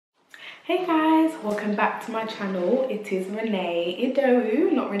Hey guys, welcome back to my channel. It is Renée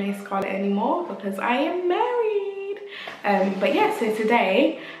Idowu, not Renée Scarlett anymore because I am married. But yeah, so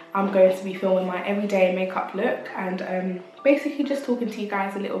today I'm going to be filming my everyday makeup look and basically just talking to you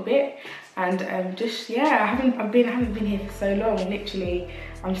guys a little bit and just yeah, I haven't been here for so long. Literally,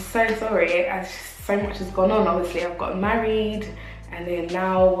 I'm so sorry as so much has gone on. Obviously, I've gotten married and then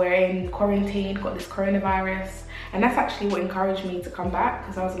now we're in quarantine, got this coronavirus. And that's actually what encouraged me to come back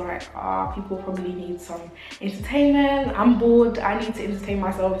because I was like, people probably need some entertainment. I'm bored, I need to entertain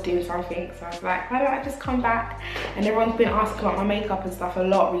myself doing something. So I was like, why don't I just come back? And everyone's been asking about my makeup and stuff a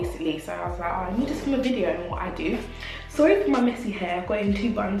lot recently. So I was like, I need to film a video on what I do. Sorry for my messy hair, I've got it in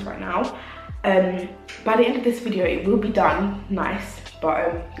 2 buns right now. By the end of this video, it will be done nice.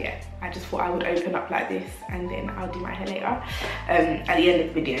 But yeah, I just thought I would open up like this and then I'll do my hair later at the end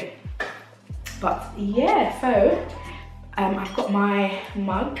of the video. But yeah, so I've got my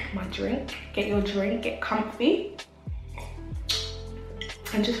mug, my drink. Get your drink, get comfy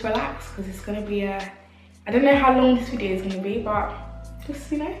and just relax because it's gonna be I don't know how long this video is gonna be, but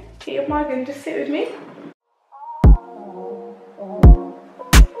just, you know, get your mug and just sit with me.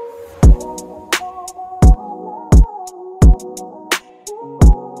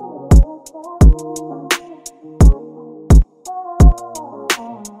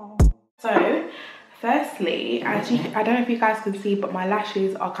 So firstly, I don't know if you guys can see, but my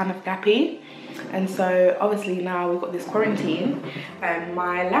lashes are kind of gappy, and so obviously now we've got this quarantine and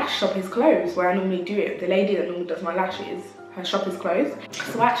my lash shop is closed where I normally do it. The lady that normally does my lashes, her shop is closed,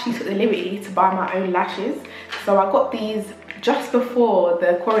 so I actually took the liberty to buy my own lashes. So I got these just before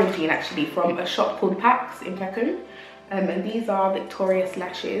the quarantine actually from a shop called Pax in Peckham, and these are Victorious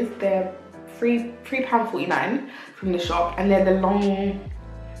lashes. They're £3.49 from the shop, and they're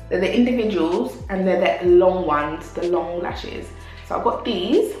the individuals and they're the long ones, the long lashes. So I got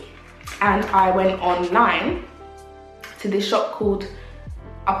these and I went online to this shop called,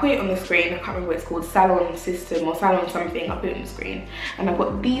 I'll put it on the screen, I can't remember what it's called, Salon System or Salon something, I'll put it on the screen. And I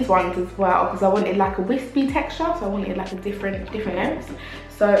got these ones as well because I wanted like a wispy texture, so I wanted like a different lengths.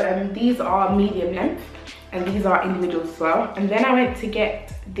 So these are medium length and these are individuals as well. And then I went to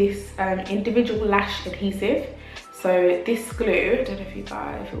get this individual lash adhesive. So this glue, I don't know if you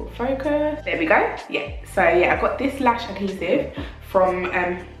guys will focus. There we go. Yeah. So yeah, I got this lash adhesive from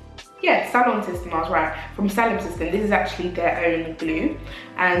Salon System. I was right. From Salon System. This is actually their own glue,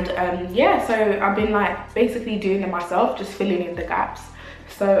 and yeah. So I've been like basically doing it myself, just filling in the gaps.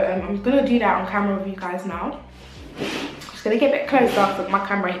 So I'm gonna do that on camera with you guys now. Just gonna get a bit closer with my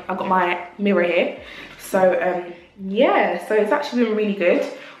camera. I've got my mirror here. So yeah. So it's actually been really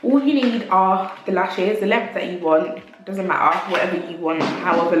good. All you need are the lashes, the length that you want, doesn't matter, whatever you want,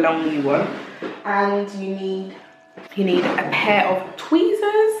 however long you want. And you need a pair of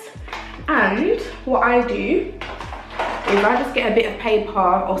tweezers. And what I do is I just get a bit of paper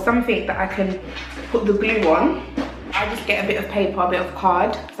or something that I can put the glue on. I just get a bit of paper, a bit of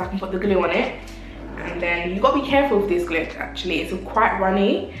card, so I can put the glue on it. And then you've got to be careful with this glue actually. It's quite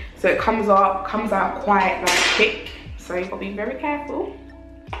runny, so it comes out quite like quick. So you've got to be very careful.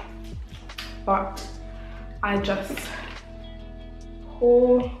 But I just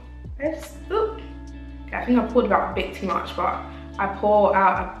pour this. Okay, I think I poured out a bit too much, but I pour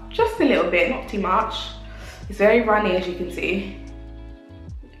out just a little bit, not too much. It's very runny, as you can see.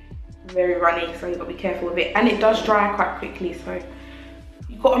 Very runny, so you've got to be careful with it. And it does dry quite quickly, so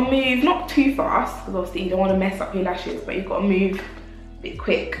you've got to move, not too fast, because obviously you don't want to mess up your lashes, but you've got to move a bit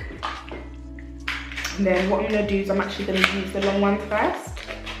quick. And then what I'm going to do is I'm actually going to use the long ones first.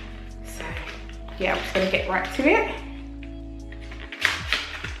 Yeah, I'm just gonna get right to it.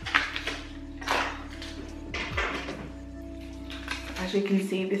 As you can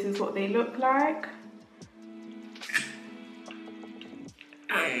see, this is what they look like.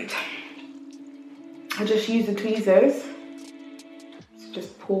 And I just use the tweezers to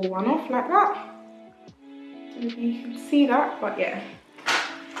just pull one off like that. Maybe you can see that, but yeah.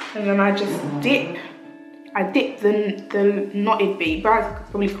 And then I just dip the knotted bit. You guys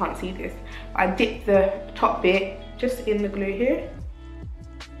probably can't see this. I dip the top bit just in the glue here.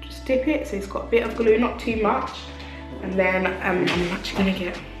 Just dip it so it's got a bit of glue, not too much. And then I'm actually gonna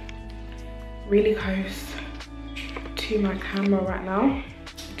get really close to my camera right now,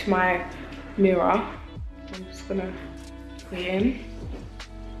 to my mirror. I'm just gonna put it in.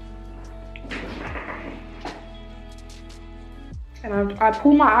 And I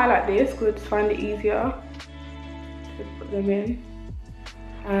pull my eye like this because I just find it easier to put them in.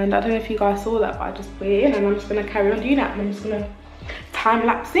 And I don't know if you guys saw that, but I just put it in and I'm just gonna carry on doing that. And I'm just gonna time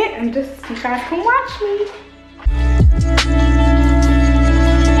lapse it and just you guys can watch me.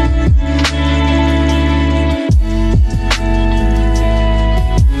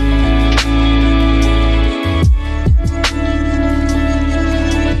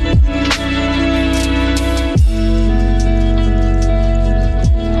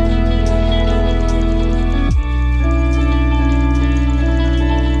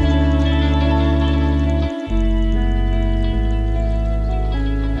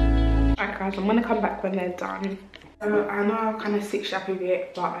 them back when they're done. So I know I kind of stitched a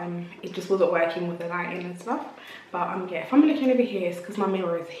bit, but it just wasn't working with the lighting and stuff. But yeah, if I'm looking over here, it's because my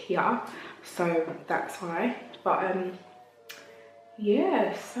mirror is here, so that's why. But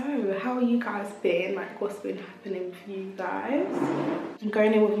yeah, so how are you guys been? Like, what's been happening for you guys? I'm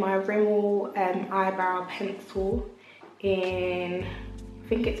going in with my Rimmel eyebrow pencil in, I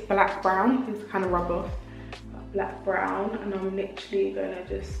think it's black brown. It's kind of rub off black brown, and I'm literally gonna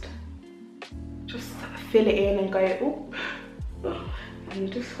just fill it in and go oop,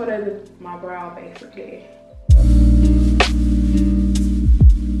 and just follow my brow basically.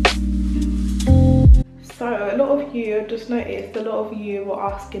 So a lot of you, I just noticed a lot of you were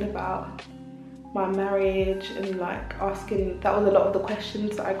asking about my marriage and like asking, that was a lot of the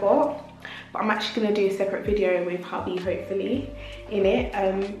questions that I got. But I'm actually gonna do a separate video with hubby hopefully in it,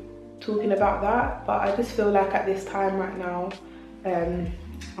 talking about that. But I just feel like at this time right now,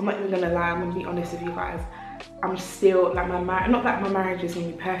 I'm not even gonna lie, I'm gonna be honest with you guys. I'm still like not that my marriage is gonna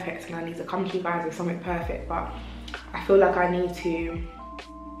be perfect and I need to come to you guys with something perfect, but I feel like I need to,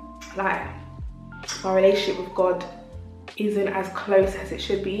 like, my relationship with God isn't as close as it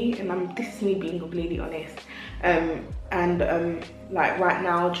should be, and this is me being completely honest. Like right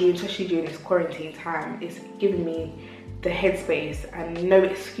now, especially during this quarantine time, it's giving me the headspace and no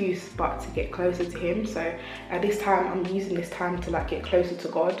excuse but to get closer to him. So at this time, I'm using this time to like get closer to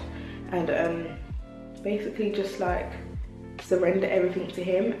God and basically just like surrender everything to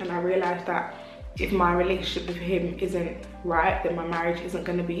him. And I realized that if my relationship with him isn't right, then my marriage isn't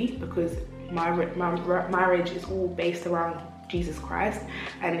going to be, because my marriage is all based around Jesus Christ,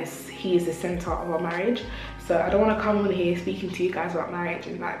 and he is the center of our marriage. So I don't want to come on here speaking to you guys about marriage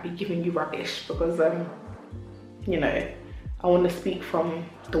and like be giving you rubbish, because you know, I want to speak from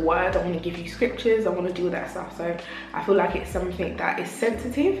the word, I want to give you scriptures, I want to do all that stuff. So I feel like it's something that is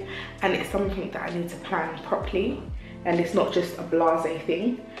sensitive, and it's something that I need to plan properly, and it's not just a blase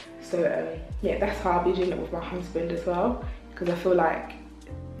thing. So yeah, that's how I'll be doing it with my husband as well, because I feel like,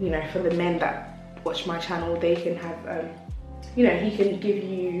 you know, for the men that watch my channel, they can have, you know, he can give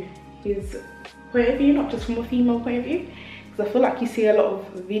you his point of view, not just from a female point of view. Because I feel like you see a lot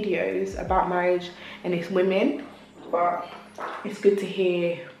of videos about marriage and it's women, but it's good to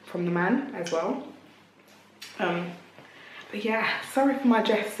hear from the man as well. But yeah, sorry for my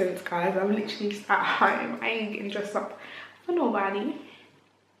dress sense, guys. I'm literally just at home. I ain't getting dressed up for nobody.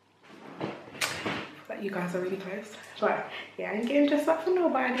 But you guys are really close. But yeah, I ain't getting dressed up for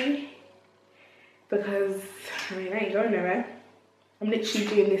nobody, because I mean, I ain't going nowhere. I'm literally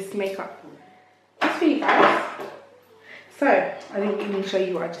doing this makeup just for you guys. So I didn't even show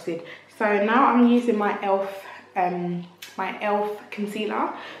you what I just did. So now I'm using my e.l.f.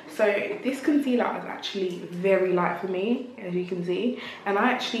 concealer. So this concealer is actually very light for me, as you can see, and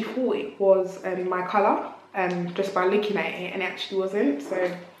I actually thought it was my colour just by looking at it, and it actually wasn't. So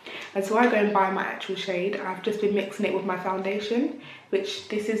I go and buy my actual shade. I've just been mixing it with my foundation, which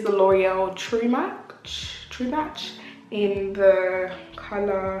this is the L'Oreal True Match in the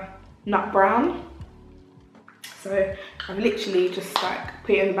colour Nut Brown. So I've literally just like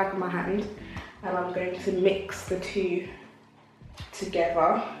put it in the back of my hand, and I'm going to mix the two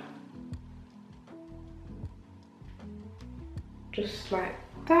together, just like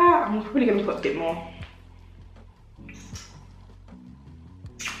that. I'm probably going to put a bit more.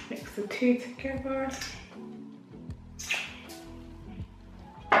 Mix the two together,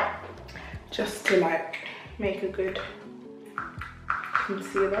 just to like make a good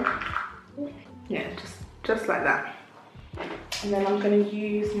concealer. Yeah, just like that. And then I'm going to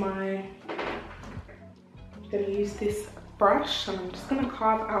use this brush, and I'm just going to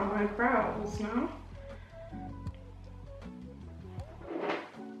carve out my brows now.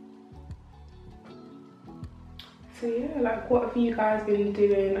 So yeah, like, what have you guys been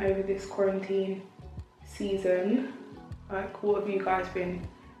doing over this quarantine season? Like, what have you guys been,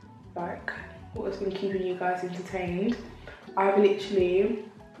 like, what has been keeping you guys entertained? I've literally,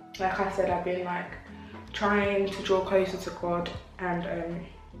 like I said, I've been like trying to draw closer to God, and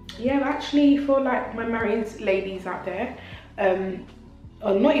yeah, actually for like my married ladies out there,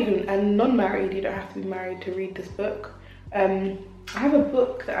 or not even, and non-married, you don't have to be married to read this book. I have a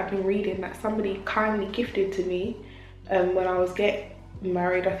book that I've been reading that somebody kindly gifted to me when I was getting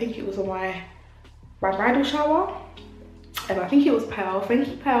married. I think it was on my bridal shower, and I think it was Pearl. Thank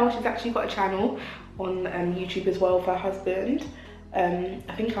you, Pearl. She's actually got a channel on YouTube as well with her husband.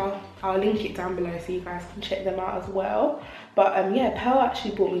 I think I'll link it down below so you guys can check them out as well. But yeah, Pearl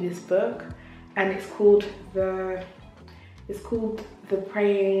actually bought me this book, and it's called the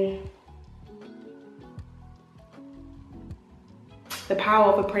The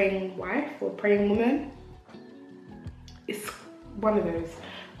Power of a Praying Wife or Praying Woman. It's one of those.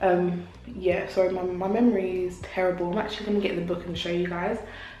 Yeah, sorry, my memory is terrible. I'm actually gonna get the book and show you guys.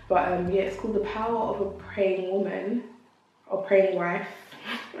 But yeah, it's called The Power of a Praying Woman or Praying Wife.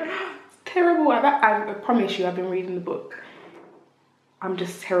 It's terrible. I promise you, I've been reading the book. I'm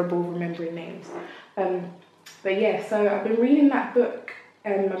just terrible remembering names. But yeah, so I've been reading that book.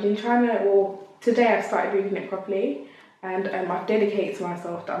 I've been trying to, well, today I started reading it properly, and I've dedicated to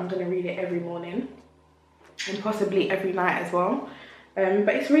myself that I'm going to read it every morning and possibly every night as well.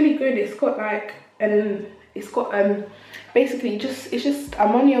 But it's really good. It's got like, basically it's just,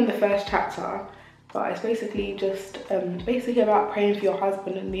 I'm only on the first chapter, but it's basically just basically about praying for your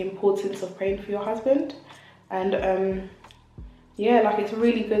husband and the importance of praying for your husband. And yeah, like it's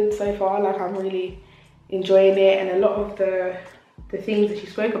really good so far. Like I'm really enjoying it, and a lot of the things that she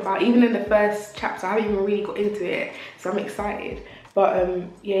spoke about, even in the first chapter, I haven't even really got into it, so I'm excited. But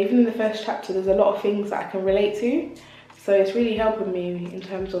yeah, even in the first chapter, there's a lot of things that I can relate to. So it's really helping me in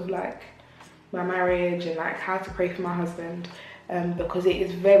terms of like my marriage and like how to pray for my husband, because it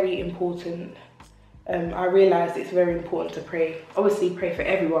is very important. I realised it's very important to pray. Obviously pray for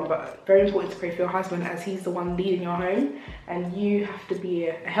everyone, but very important to pray for your husband, as he's the one leading your home, and you have to be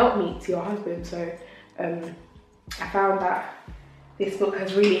a helpmeet to your husband. So I found that this book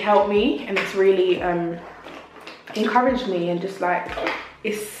has really helped me, and it's really encouraged me, and just like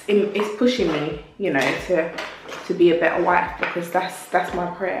it's pushing me, you know, to be a better wife, because that's my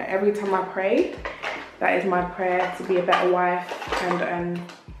prayer. Every time I pray, that is my prayer, to be a better wife, and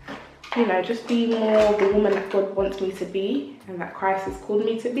you know, just be more the woman that God wants me to be and that Christ has called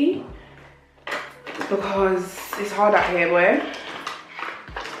me to be, because it's hard out here, boy.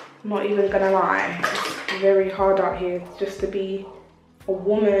 I'm not even gonna lie, it's very hard out here just to be a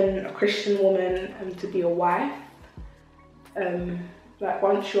woman, a Christian woman, and to be a wife. Like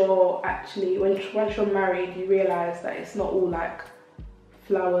once you're married, you realise that it's not all like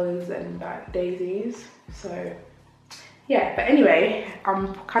flowers and like daisies. So yeah, but anyway,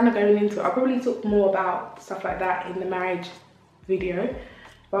 I'm kind of going into it. I'll probably talk more about stuff like that in the marriage video,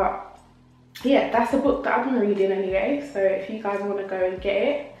 but yeah, that's a book that I've been reading anyway. So if you guys want to go and get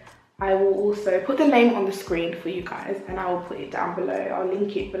it, I will also put the name on the screen for you guys, and I will put it down below. I'll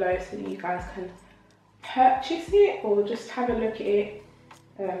link it below so that you guys can purchase it or just have a look at it.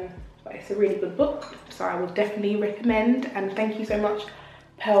 But it's a really good book, so I would definitely recommend. And thank you so much,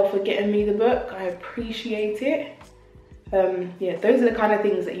 Pearl, for getting me the book. I appreciate it. Yeah, those are the kind of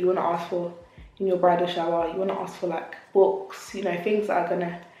things that you want to ask for in your bridal shower. You want to ask for like books, you know, things that are going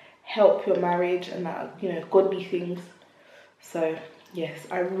to help your marriage and that are, you know, godly things. So yes,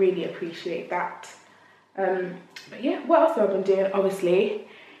 I really appreciate that. But yeah, what else have I been doing? Obviously,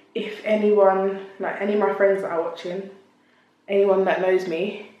 if anyone, like any of my friends that are watching, anyone that knows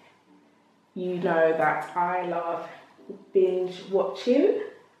me, you know that I love binge watching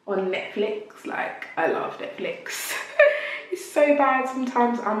on Netflix. Like, I love Netflix. It's so bad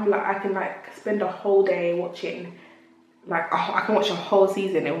sometimes. I'm like, I can like spend a whole day watching, like I can watch a whole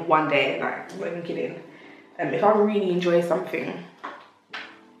season in one day. Like, I'm not even kidding. If I really enjoy something,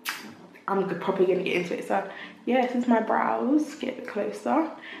 I'm probably gonna get into it. So yeah, this is my brows. Get a bit closer.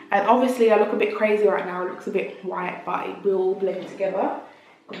 And obviously I look a bit crazy right now. It looks a bit white, but it will blend together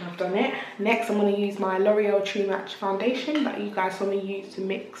when I've done it. Next, I'm gonna use my L'Oreal True Match foundation that you guys saw me use to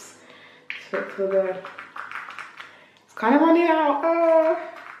mix. It's kind of running out.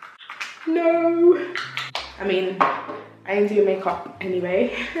 No. I mean, I ain't doing makeup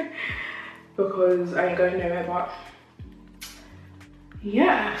anyway because I ain't going nowhere, but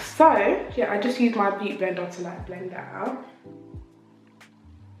yeah. So yeah, I just used my beauty blender to like blend that out.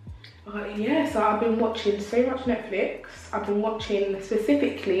 But yeah, so I've been watching so much Netflix. I've been watching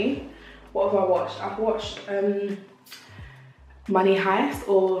specifically, what have I watched? I've watched Money Heist,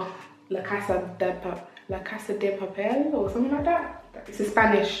 or La Casa de Papel, or something like that. It's a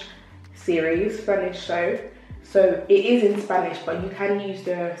Spanish series, Spanish show. So it is in Spanish, but you can use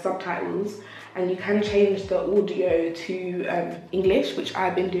the subtitles and you can change the audio to English, which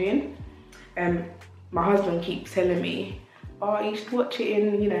I've been doing. My husband keeps telling me, oh, you should watch it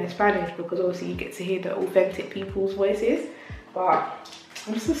in, you know, Spanish, because obviously you get to hear the authentic people's voices. But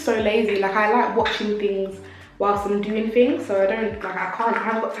I'm just so lazy. Like, I like watching things whilst I'm doing things, so I haven't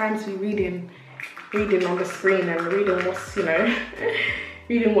got time to be reading on the screen and reading what's, you know,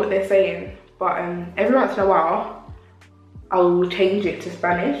 reading what they're saying. But every once in a while, I will change it to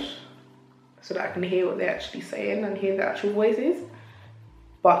Spanish so that I can hear what they're actually saying and hear the actual voices.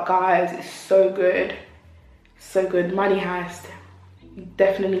 But guys, it's so good. So good. Money Heist. You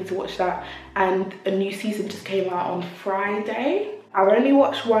definitely need to watch that. And a new season just came out on Friday. I've only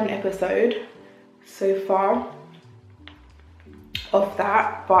watched one episode so far of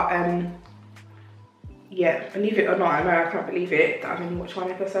that, but yeah, believe it or not, I know I can't believe it that I've only watched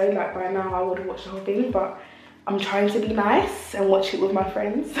one episode. Like by now I would have watched the whole thing, but I'm trying to be nice and watch it with my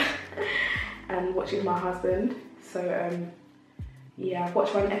friends and watch it with my husband. So yeah, I've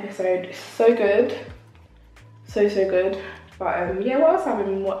watched one episode. It's so good, so good. But yeah, what else have I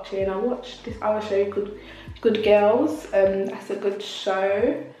been watching? I watched this other show called Good Girls. That's a good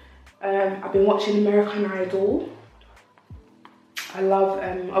show. I've been watching American Idol. I love,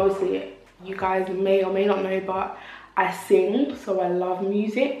 obviously you guys may or may not know, but I sing, so I love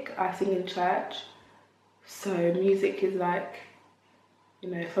music. I sing in church, so music is like, you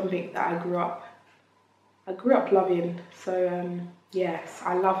know, something that I grew up loving. So yes,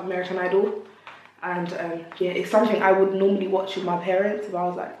 I love American Idol, and yeah, it's something I would normally watch with my parents. If I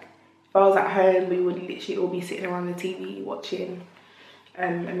was at home, we would literally all be sitting around the TV watching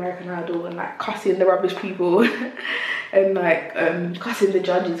American Idol and like cussing the rubbish people and like cussing the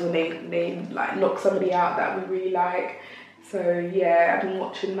judges when they like knock somebody out that we really like. So yeah, I've been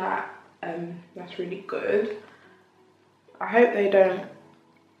watching that. That's really good. I hope they're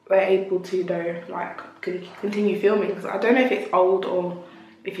able to though, like continue filming, because I don't know if it's old or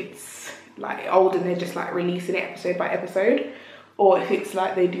if it's like old and they're just like releasing it episode by episode, or if it's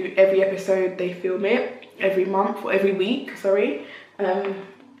like they do every episode, they film it every month or every week, sorry.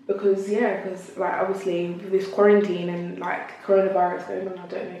 Because like obviously with this quarantine and like coronavirus going on, I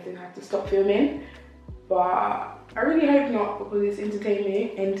don't know if they have to stop filming, but I really hope not, because it's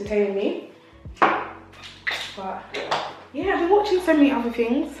entertaining me. But yeah, I've been watching so many other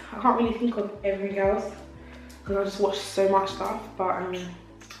things. I can't really think of everything else because I just watched so much stuff, but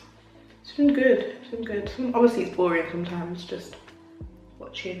it's been good. It's been good. Obviously it's boring sometimes just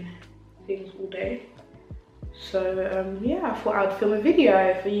watching things all day. So yeah, I thought I'd film a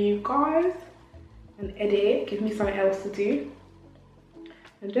video for you guys and edit it, give me something else to do,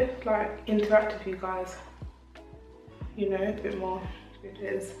 and just like interact with you guys, you know, a bit more.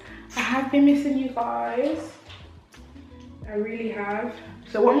 Because I have been missing you guys, I really have.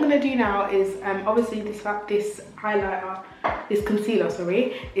 So what I'm gonna do now is obviously this highlighter, this concealer,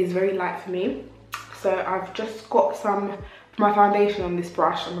 sorry, is very light for me. So I've just got some of my foundation on this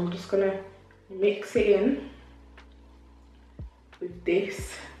brush, and I'm just gonna mix it in with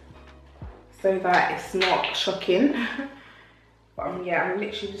this so that it's not shocking. But yeah, I'm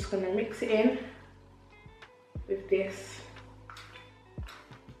literally just gonna mix it in with this.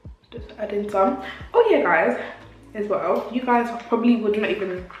 Just add in some. Oh yeah, guys, as well, you guys probably would not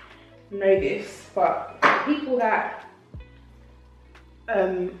even know this, but people that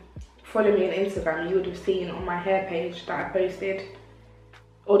follow me on Instagram, you would have seen on my hair page that I posted,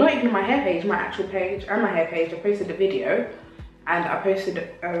 or not even my hair page, my actual page and my hair page, I posted a video, and I posted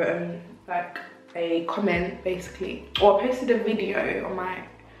like a comment basically, or I posted a video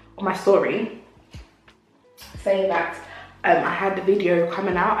on my story saying that I had the video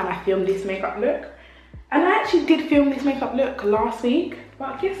coming out and I filmed this makeup look. And I actually did film this makeup look last week,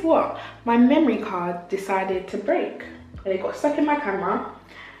 but guess what? My memory card decided to break and it got stuck in my camera.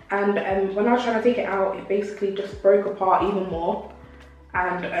 And when I was trying to take it out, it basically just broke apart even more.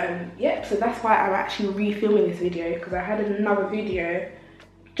 And yeah, so that's why I'm actually refilming this video, because I had another video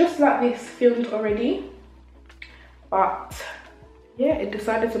just like this filmed already, but yeah, it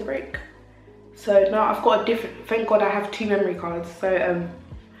decided to break. So now I've got a different, thank God I have 2 memory cards. So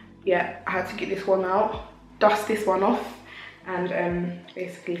yeah, I had to get this one out, dust this one off, and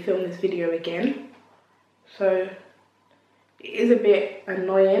basically film this video again. So it is a bit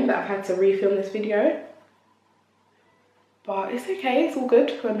annoying that I've had to refilm this video, but it's okay, it's all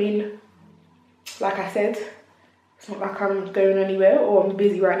good. I mean, like I said, it's not like I'm going anywhere or I'm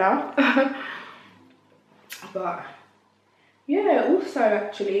busy right now. But yeah, also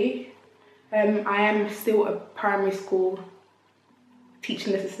actually, I am still a primary school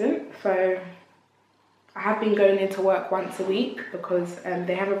teaching assistant, so I have been going into work once a week because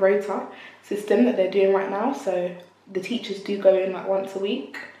they have a rota system that they're doing right now, so the teachers do go in like once a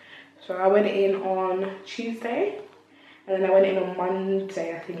week. So I went in on Tuesday and then I went in on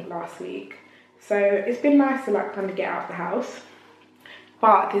Monday, I think, last week. So it's been nice to like kind of get out of the house,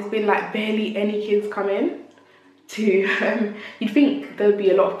 but there's been like barely any kids come in to you'd think there'd be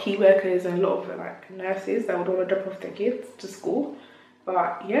a lot of key workers and a lot of like nurses that would want to drop off their kids to school,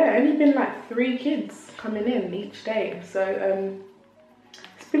 but yeah, only been like 3 kids coming in each day. So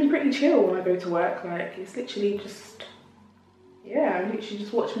it's been pretty chill when I go to work. Like it's literally just, yeah, I literally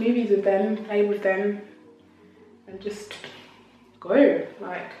just watch movies with them, play with them, and just go.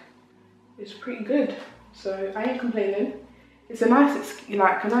 Like it's pretty good, so I ain't complaining. it's a nice,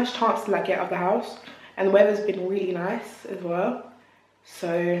 like a nice chance to like get out of the house, and the weather's been really nice as well.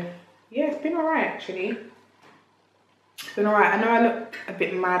 So yeah, it's been alright actually. It's been alright. I know I look a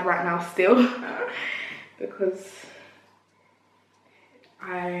bit mad right now still because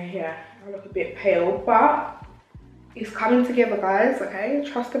I look a bit pale, but it's coming together, guys. Okay,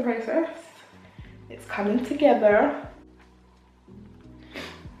 trust the process. It's coming together.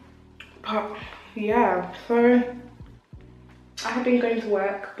 But yeah, so I have been going to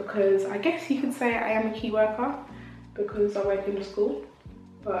work because I guess you could say I am a key worker because I work in the school.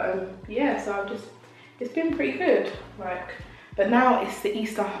 But yeah, so it's been pretty good. Like, but now it's the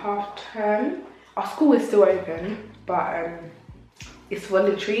Easter half term. Our school is still open, but it's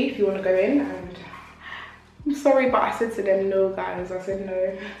voluntary if you want to go in. And I'm sorry, but I said to them, no guys, I said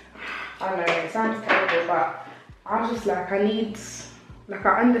no. I know, it sounds terrible, but I was just like, I need, like,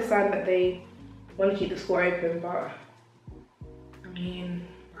 I understand that they want to keep the school open, but I mean,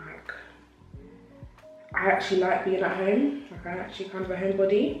 like, I actually like being at home. Like, I'm actually kind of a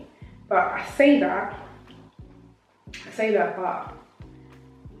homebody. But I say that, but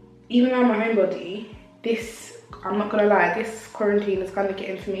even though I'm a homebody, I'm not gonna lie, this quarantine is kind of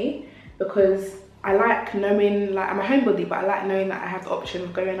getting to me because I like knowing, like, I'm a homebody, but I like knowing that I have the option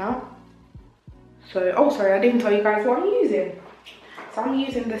of going out. So, oh sorry, I didn't tell you guys what I'm using. So I'm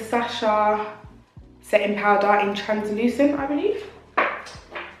using the Sasha setting powder in translucent, I believe.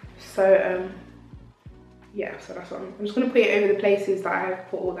 So yeah, so that's what I'm just gonna put it over the places that I've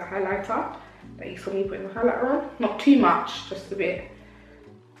put all the highlighter that you saw me putting the highlighter on. Not too much, just a bit.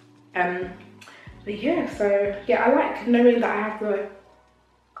 But yeah, so yeah, I like knowing that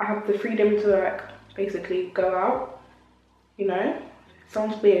I have the freedom to like basically go out, you know.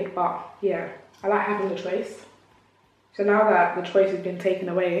 Sounds weird, but yeah, I like having the choice. So now that the choice has been taken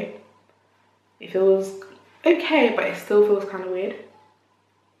away, it feels okay, but it still feels kind of weird.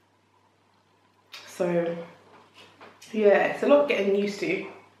 So yeah, it's a lot getting used to.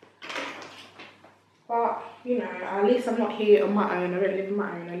 But you know, at least I'm not here on my own. I don't live on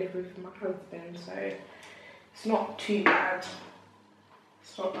my own. I live with my husband, so it's not too bad.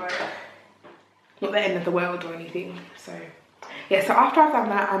 It's not like not the end of the world or anything. So yeah, so after I've done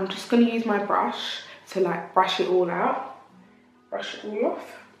that, I'm just gonna use my brush to like brush it all out, brush it all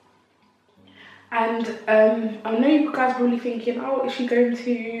off. And I know you guys are probably thinking, oh, is she going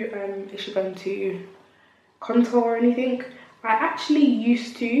to contour or anything? I actually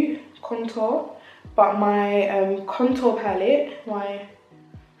used to contour, but my contour palette, my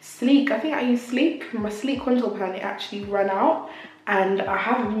sleek, I think I use sleek, my sleek contour palette actually ran out, and I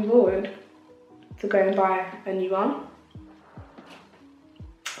haven't been bothered to go and buy a new one.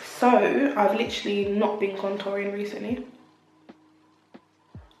 So I've literally not been contouring recently.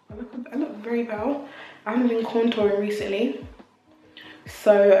 I look very pale. I haven't been contouring recently.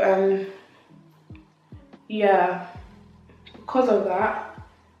 So yeah, because of that,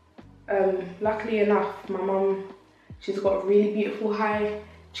 luckily enough, my mum, she's got really beautiful high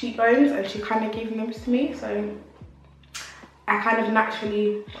cheekbones, and she kind of gave them to me, so I kind of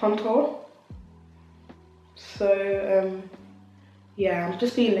naturally contour. So yeah, I'm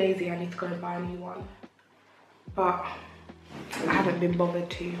just being lazy. I need to go and buy a new one, but I haven't been bothered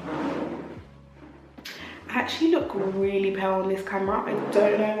to. I actually look really pale on this camera. I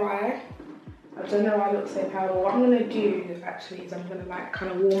don't know why. I don't know why I look so pale. But what I'm gonna do actually is I'm gonna like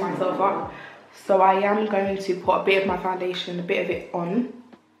kind of warm myself up. So I am going to put a bit of my foundation, a bit of it on,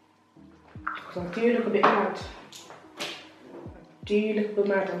 because I do look a bit mad. I do look a bit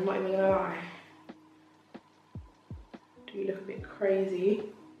mad, I'm not even gonna lie. I do look a bit crazy.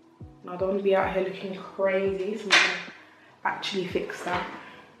 And I don't want to be out here looking crazy, so I'm gonna actually fix that.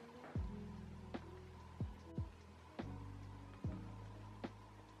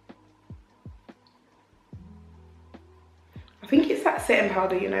 I think it's that setting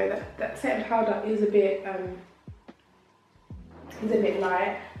powder, you know, that setting powder is a bit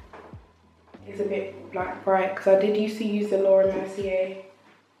light. It's a bit like bright, because I did used to use the Laura Mercier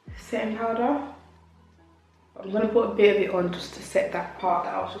setting powder. I'm gonna put a bit of it on just to set that part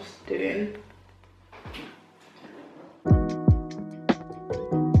that I was just doing.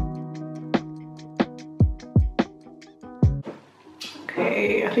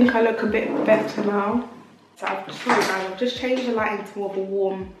 Okay, I think I look a bit better now. So I've just changed the lighting to more of a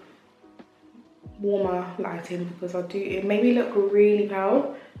warmer lighting, because it made me look really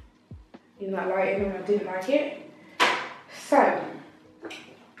pale in that lighting and I didn't like it. So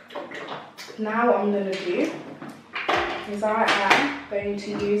now what I'm gonna do is I am going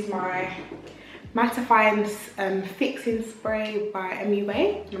to use my mattifying fixing spray by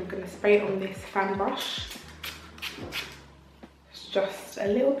MUA, and I'm gonna spray it on this fan brush. just a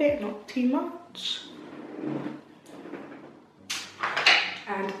little bit, not too much.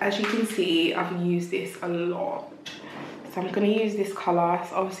 And as you can see, I've used this a lot. So I'm going to use this colour.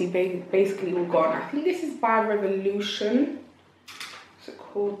 It's obviously basically all gone. I think this is by Revolution. What's it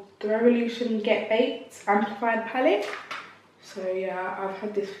called? The Revolution Get Baked Amplified Palette. So yeah, I've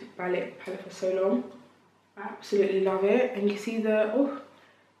had this palette for so long. I absolutely love it. And you see the, oh,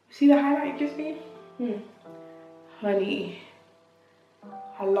 you see the highlight it gives me? Honey,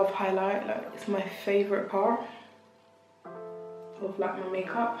 I love highlight. Like, it's my favourite part of like my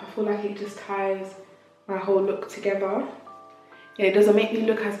makeup. I feel like it just ties my whole look together. Yeah, it doesn't make me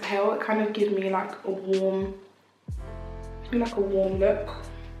look as pale. It kind of gives me like a warm, look.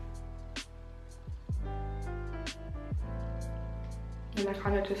 And I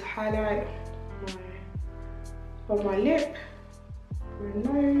kind of just highlight on my lip,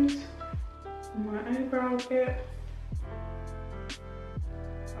 my nose, my eyebrow bit, up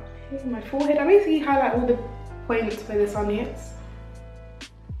here, my forehead. I basically highlight all the points where the sun hits.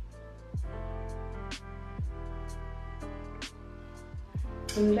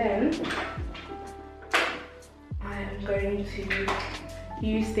 And then I am going to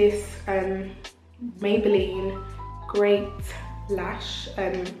use this Maybelline Great Lash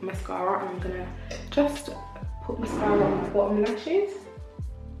mascara. I'm gonna just put mascara on my bottom lashes.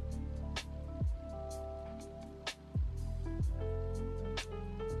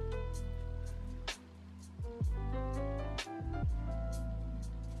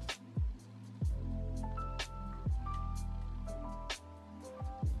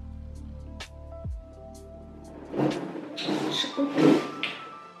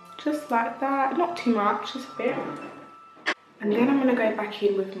 Just like that, not too much, just a bit. And then I'm gonna go back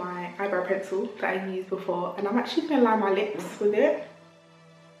in with my eyebrow pencil that I used before, and I'm actually gonna line my lips with it.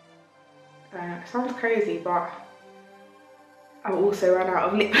 Sounds crazy, but I've also run out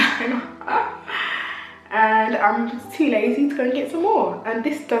of lip liner. And I'm just too lazy to go and get some more. And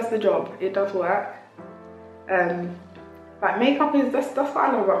this does the job, it does work. Like makeup is, that's what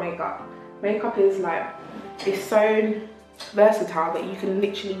I love about makeup. Makeup is like, it's so versatile that you can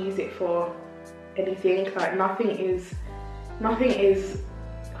literally use it for anything. Like nothing is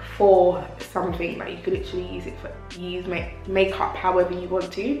for something. Like you can literally use it for, makeup however you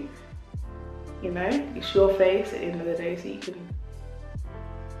want to. You know, it's your face at the end of the day, so you can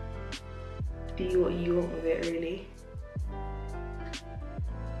do what you want with it, really.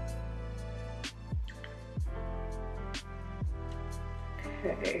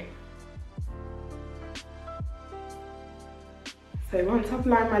 Okay. So once I've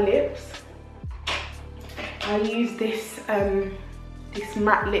lined my lips, I use this this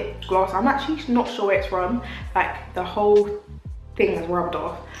matte lip gloss. I'm actually not sure where it's from. Like the whole thing is rubbed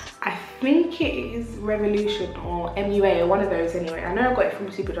off. I think it is Revolution or MUA or one of those anyway. I know I got it from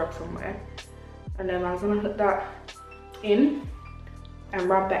Superdrug somewhere. And then I'm gonna put that in and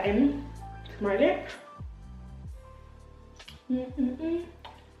rub that in to my lip. And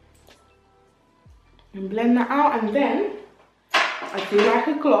blend that out, and then I do like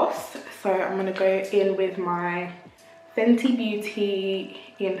a gloss, so I'm gonna go in with my Fenty Beauty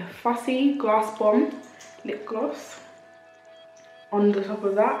in Fussy Glass Bomb lip gloss on the top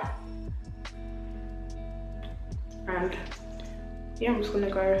of that. And yeah, I'm just gonna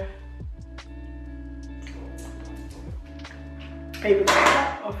go over the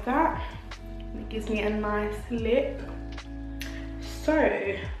top of that. It gives me a nice lip.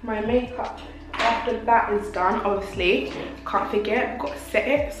 So my makeup after that is done, obviously, can't forget, I've got to set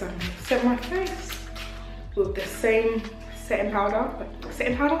it. So I'm gonna set my face with the same setting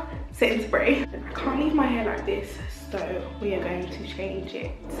spray. I can't leave my hair like this, so we are going to change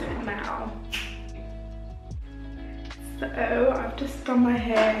it now. So I've just done my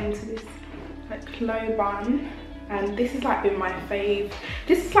hair into this like low bun, and this is like been my fave.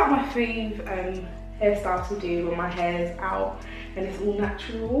 This is like my fave hairstyle to do when my hair is out and it's all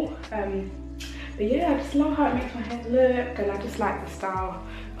natural. But yeah, I just love how it makes my hair look, and I just like the style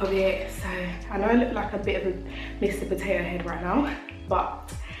of it. So I know I look like a bit of a Mr. Potato Head right now,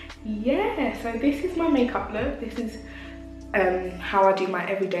 but yeah, so this is my makeup look. This is how I do my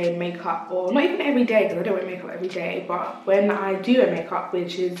everyday makeup, or not even every day because I don't wear makeup every day, but when I do wear makeup,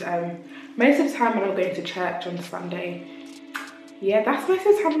 which is most of the time when I'm going to church on Sunday. Yeah, that's most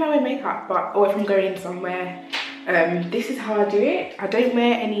of the time when I wear makeup, but or if I'm going somewhere. This is how I do it. I don't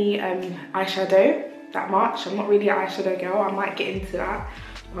wear any eyeshadow that much. I'm not really an eyeshadow girl. I might get into that,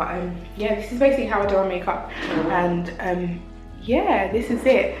 but yeah, this is basically how I do my makeup. And yeah, this is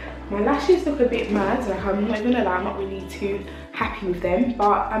it. My lashes look a bit mad, like I'm not gonna lie, I'm not really too happy with them,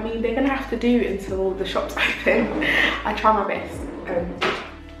 but I mean they're gonna have to do until the shop's open. I try my best.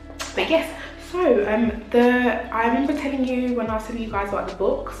 But yes, so I remember telling you when I was telling you guys about the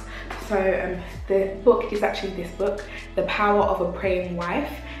books. So the book is actually this book, The Power of a Praying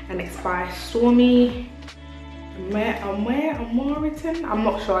Wife, and it's by Stormy Amoriton. I'm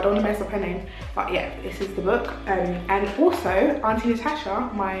not sure, I don't want to mess up her name, but yeah, this is the book. And also Auntie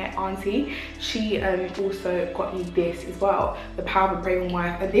Natasha, my auntie, she also got me this as well, The Power of a Praying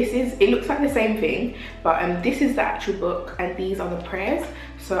Wife. And this is, it looks like the same thing, but this is the actual book and these are the prayers.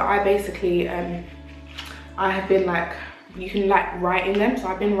 So I basically I have been like, you can like write in them, so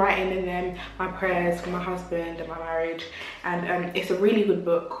I've been writing in them my prayers for my husband and my marriage. And it's a really good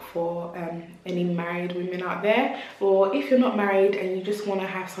book for any married women out there, or if you're not married and you just want to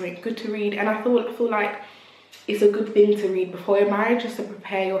have something good to read. And I feel like it's a good thing to read before your marriage, just to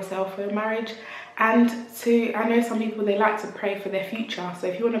prepare yourself for your marriage. And I know some people, they like to pray for their future. So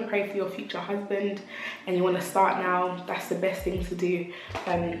if you want to pray for your future husband and you want to start now, that's the best thing to do.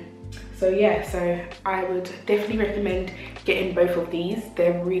 So yeah, so I would definitely recommend getting both of these.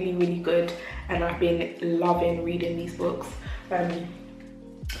 They're really, really good, and I've been loving reading these books.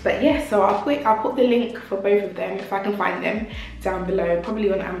 But yeah, so I'll put the link for both of them, if I can find them, down below,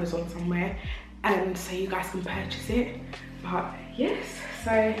 probably on Amazon somewhere, and so you guys can purchase it. But yes,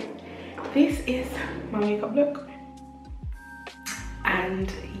 so this is my makeup look.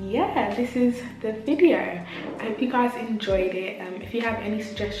 And yeah, this is the video. I hope you guys enjoyed it. If you have any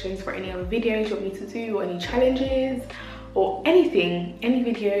suggestions for any other videos you want me to do, or any challenges, or anything, any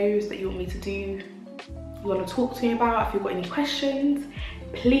videos that you want me to do, you want to talk to me about, if you've got any questions,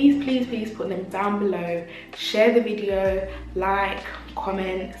 please put them down below. Share the video, like,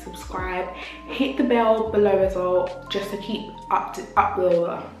 comment, subscribe, hit the bell below as well, just to keep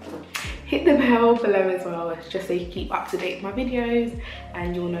hit the bell below as well, just so you keep up to date with my videos,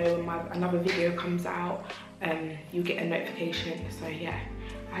 and you'll know when another video comes out. You'll get a notification. So yeah,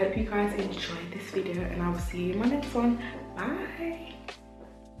 I hope you guys enjoyed this video, and I will see you in my next one. Bye.